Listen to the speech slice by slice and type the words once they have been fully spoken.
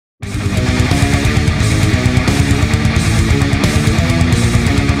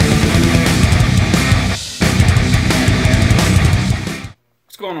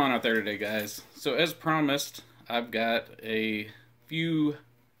going on out there today, guys? So as promised, I've got a few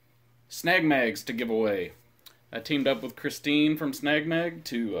SnagMags to give away. I teamed up with Christine from SnagMag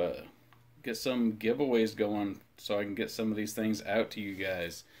to get some giveaways going so I can get some of these things out to you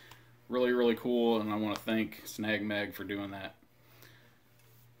guys. Really cool, and I want to thank SnagMag for doing that.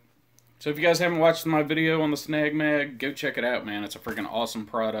 So if you guys haven't watched my video on the SnagMag, go check it out, man. It's a freaking awesome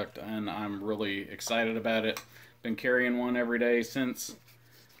product, and I'm really excited about it. Been carrying one every day since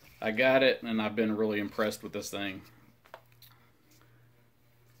I got it, and I've been really impressed with this thing.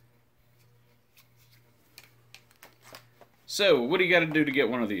 So, what do you got to do to get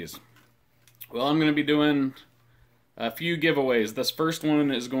one of these? Well, I'm going to be doing a few giveaways. This first one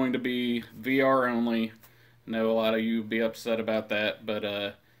is going to be VR only. I know a lot of you be upset about that, but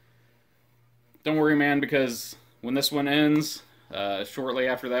don't worry, man, because when this one ends, shortly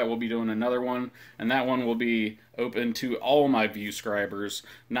after that, we'll be doing another one, and that one will be open to all my viewscribers,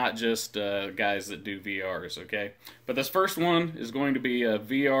 not just guys that do VRs, okay? But this first one is going to be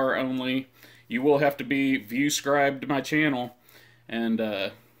VR only. You will have to be viewscribed to my channel,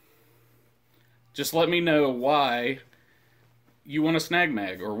 and just let me know why you want a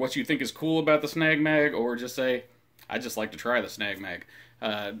SnagMag, or what you think is cool about the SnagMag, or just say, I just like to try the SnagMag.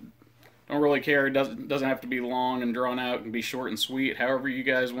 Don't really care. It doesn't have to be long and drawn out. It can be short and sweet, however you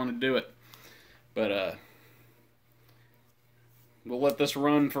guys want to do it. But we'll let this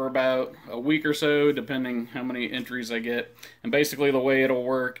run for about a week or so, depending how many entries I get. And basically the way it'll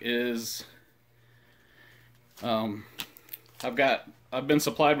work is I've been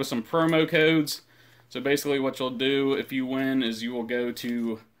supplied with some promo codes. So basically what you'll do if you win is you will go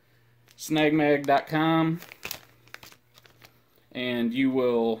to snagmag.com and you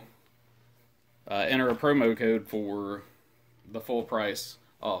will enter a promo code for the full price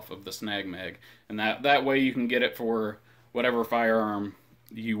off of the SnagMag, and that way you can get it for whatever firearm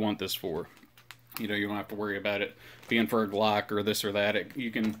you want this for. You know, you don't have to worry about it being for a Glock or this or that.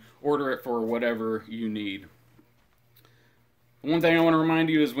 You can order it for whatever you need. One thing I want to remind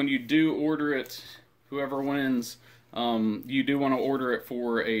you is when you do order it, whoever wins, you do want to order it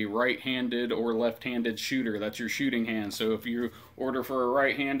for a right-handed or left-handed shooter. That's your shooting hand. So if you order for a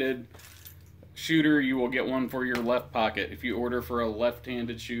right-handed shooter, you will get one for your left pocket. If you order for a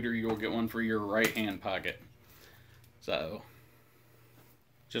left-handed shooter, you will get one for your right-hand pocket. So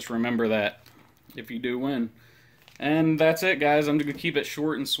just remember that if you do win. And that's it, guys. I'm going to keep it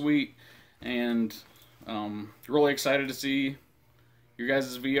short and sweet, and really excited to see your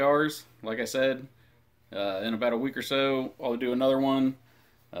guys' VRs. Like I said, in about a week or so, I'll do another one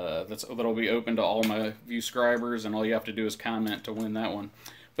that'll be open to all my viewscribers, and all you have to do is comment to win that one.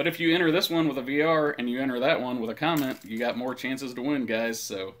 But if you enter this one with a VR and you enter that one with a comment, you got more chances to win, guys.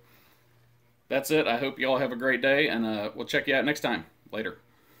 So that's it. I hope you all have a great day, and we'll check you out next time. Later.